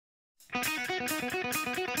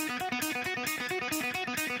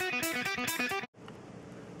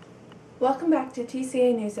Welcome back to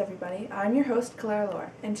TCA News, everybody. I'm your host, Claire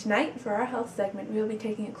Lohr, and tonight, for our health segment, we will be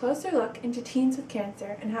taking a closer look into teens with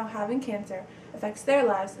cancer and how having cancer affects their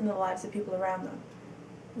lives and the lives of people around them.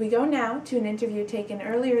 We go now to an interview taken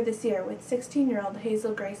earlier this year with 16-year-old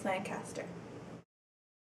Hazel Grace Lancaster.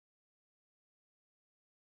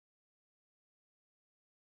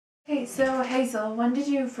 Hey, so Hazel, when did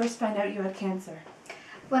you first find out you had cancer?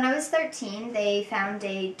 When I was 13, they found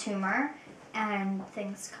a tumor, and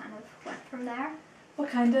things kind of went from there. What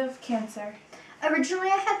kind of cancer? Originally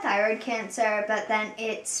I had thyroid cancer, but then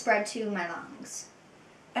it spread to my lungs.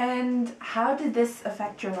 And how did this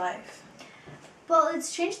affect your life? Well,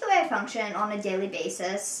 it's changed the way I function on a daily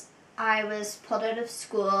basis. I was pulled out of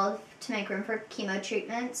school to make room for chemo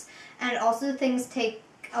treatments, and also things take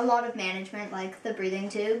a lot of management, like the breathing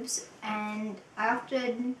tubes, and I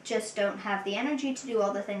often just don't have the energy to do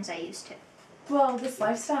all the things I used to. Well, this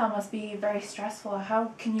lifestyle must be very stressful.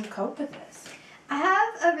 How can you cope with this? I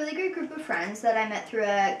have a really great group of friends that I met through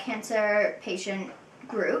a cancer patient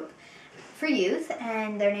group for youth,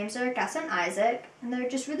 and their names are Gus and Isaac, and they're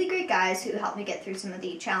just really great guys who helped me get through some of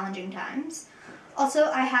the challenging times. Also,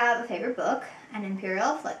 I have a favorite book, An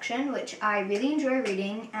Imperial Affliction, which I really enjoy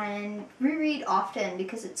reading and reread often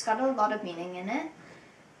because it's got a lot of meaning in it,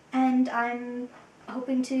 and I'm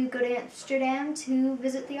hoping to go to Amsterdam to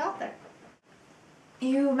visit the author.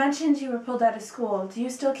 You mentioned you were pulled out of school. Do you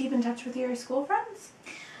still keep in touch with your school friends?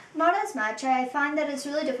 Not as much. I find that it's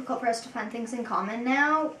really difficult for us to find things in common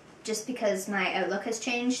now, just because my outlook has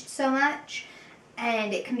changed so much,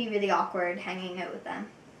 and it can be really awkward hanging out with them.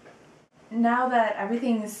 Now that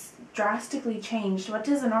everything's drastically changed, what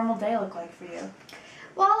does a normal day look like for you?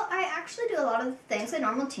 Well, I actually do a lot of the things a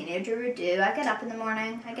normal teenager would do. I get up in the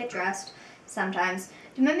morning, I get dressed sometimes,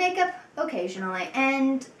 do my makeup occasionally,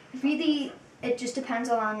 and really it just depends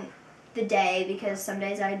on the day, because some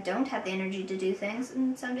days I don't have the energy to do things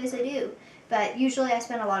and some days I do. But usually I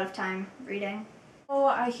spend a lot of time reading. Oh,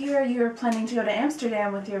 I hear you're planning to go to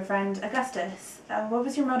Amsterdam with your friend Augustus. What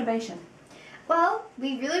was your motivation? Well,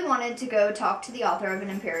 we really wanted to go talk to the author of An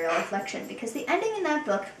Imperial Affliction because the ending in that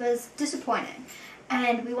book was disappointing,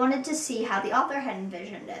 and we wanted to see how the author had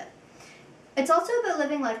envisioned it. It's also about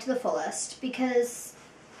living life to the fullest, because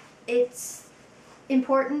it's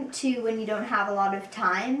important to, when you don't have a lot of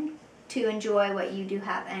time, to enjoy what you do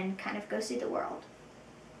have and kind of go see the world.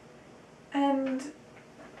 And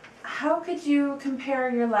how could you compare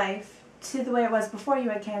your life to the way it was before you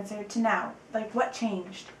had cancer to now? Like, what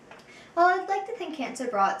changed? Well, I'd like to think cancer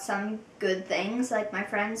brought some good things, like my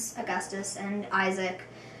friends Augustus and Isaac,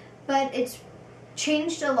 but it's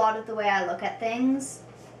changed a lot of the way I look at things.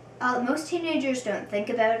 Most teenagers don't think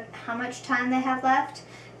about how much time they have left,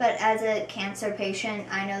 but as a cancer patient,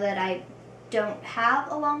 I know that I don't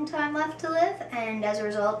have a long time left to live, and as a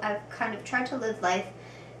result, I've kind of tried to live life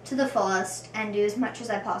to the fullest and do as much as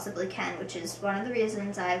I possibly can, which is one of the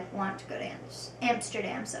reasons I want to go to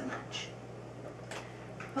Amsterdam so much.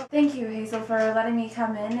 Well, thank you, Hazel, for letting me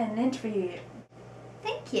come in and interview you.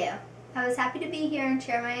 Thank you. I was happy to be here and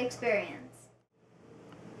share my experience.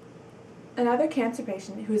 Another cancer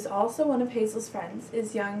patient who is also one of Hazel's friends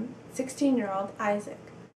is young 16-year-old Isaac.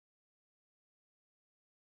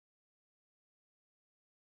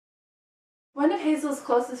 One of Hazel's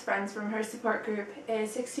closest friends from her support group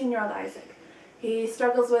is 16-year-old Isaac. He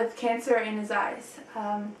struggles with cancer in his eyes.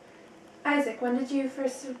 Isaac, when did you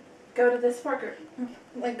first go to this support group?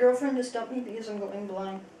 My girlfriend just dumped me because I'm going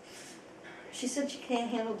blind. She said she can't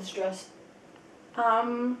handle the stress.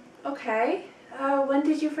 Okay. When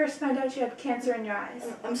did you first find out you had cancer in your eyes?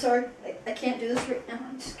 I'm sorry, I can't do this right now.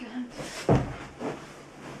 I'm just gonna...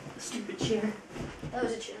 Stupid chair. That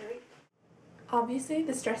was a chair, right? Obviously,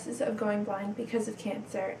 the stresses of going blind because of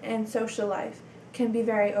cancer and social life can be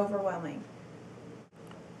very overwhelming.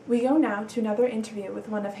 We go now to another interview with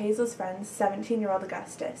one of Hazel's friends, 17-year-old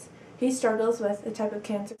Augustus. He struggles with a type of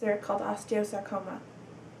cancer called osteosarcoma.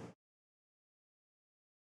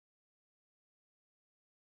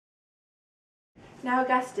 Now,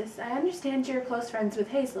 Augustus, I understand you're close friends with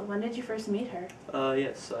Hazel. When did you first meet her?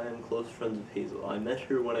 Yes, I am close friends with Hazel. I met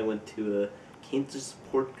her when I went to a cancer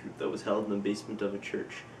support group that was held in the basement of a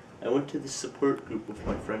church. I went to this support group with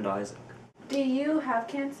my friend Isaac. Do you have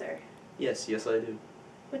cancer? Yes, I do.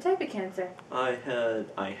 What type of cancer? I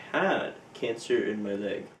had cancer in my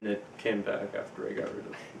leg, and it came back after I got rid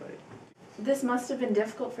of my... This must have been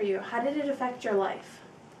difficult for you. How did it affect your life?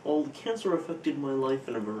 Well, the cancer affected my life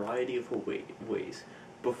in a variety of ways.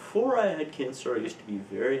 Before I had cancer, I used to be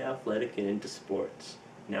very athletic and into sports.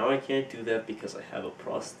 Now I can't do that because I have a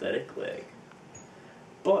prosthetic leg.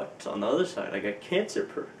 But on the other side, I got cancer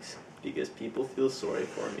perks because people feel sorry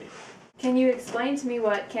for me. Can you explain to me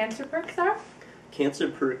what cancer perks are? Cancer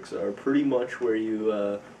perks are pretty much where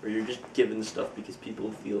you're just given stuff because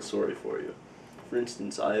people feel sorry for you. For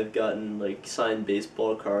instance, I've gotten like signed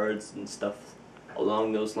baseball cards and stuff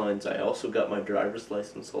along those lines. I also got my driver's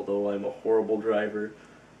license, although I'm a horrible driver,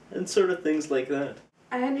 and sort of things like that.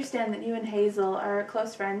 I understand that you and Hazel are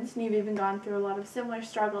close friends, and you've even gone through a lot of similar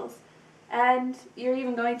struggles. And you're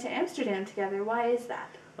even going to Amsterdam together. Why is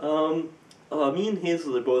that? Me and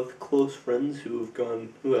Hazel are both close friends who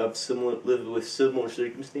have lived with similar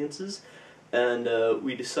circumstances, and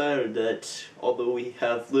we decided that although we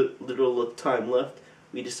have little time left,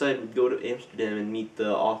 we decided we'd go to Amsterdam and meet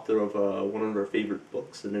the author of one of our favorite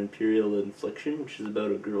books, An Imperial Infliction, which is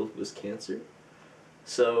about a girl who has cancer.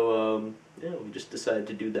 So yeah, we just decided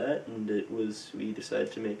to do that, and we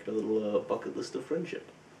decided to make a little bucket list of friendship.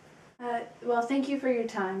 Well, thank you for your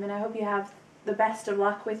time, and I hope you have the best of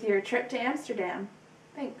luck with your trip to Amsterdam.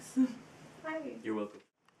 Thanks. Bye. You're welcome.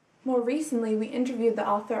 More recently, we interviewed the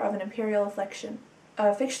author of An Imperial Affliction,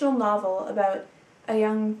 a fictional novel about a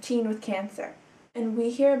young teen with cancer, and we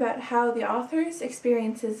hear about how the author's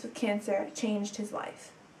experiences with cancer changed his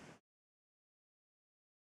life.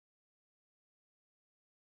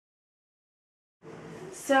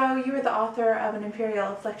 So, you were the author of An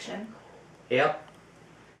Imperial Affliction. Yep.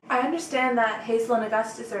 I understand that Hazel and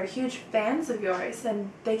Augustus are huge fans of yours,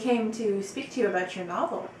 and they came to speak to you about your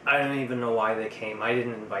novel. I don't even know why they came. I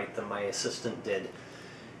didn't invite them. My assistant did.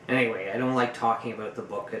 Anyway, I don't like talking about the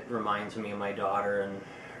book. It reminds me of my daughter and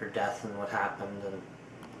her death and what happened, and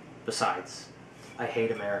besides, I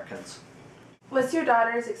hate Americans. Was your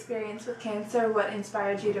daughter's experience with cancer what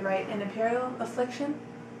inspired you to write An Imperial Affliction?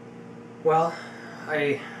 Well,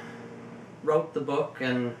 I wrote the book,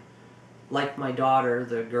 and like my daughter,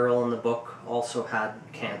 the girl in the book also had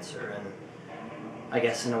cancer, and I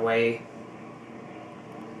guess in a way,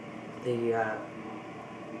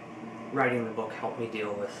 writing the book helped me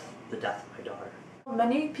deal with the death of my daughter.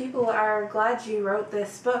 Many people are glad you wrote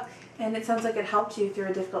this book, and it sounds like it helped you through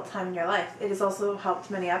a difficult time in your life. It has also helped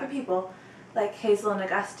many other people, like Hazel and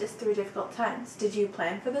Augustus, through difficult times. Did you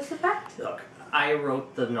plan for this effect? Look, I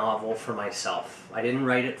wrote the novel for myself. I didn't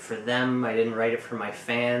write it for them. I didn't write it for my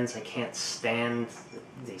fans. I can't stand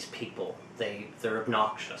these people. They're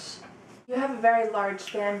obnoxious. You have a very large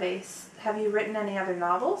fan base. Have you written any other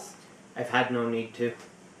novels? I've had no need to.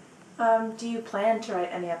 Do you plan to write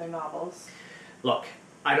any other novels? Look,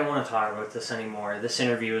 I don't want to talk about this anymore. This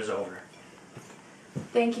interview is over.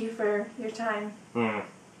 Thank you for your time.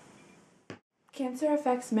 Cancer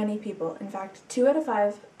affects many people. In fact, 2 out of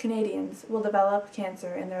 5 Canadians will develop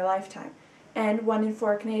cancer in their lifetime, and 1 in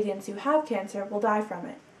 4 Canadians who have cancer will die from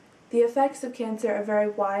it. The effects of cancer are very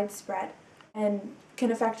widespread and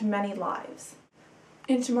can affect many lives.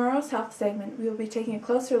 In tomorrow's health segment, we will be taking a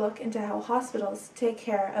closer look into how hospitals take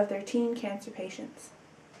care of their teen cancer patients.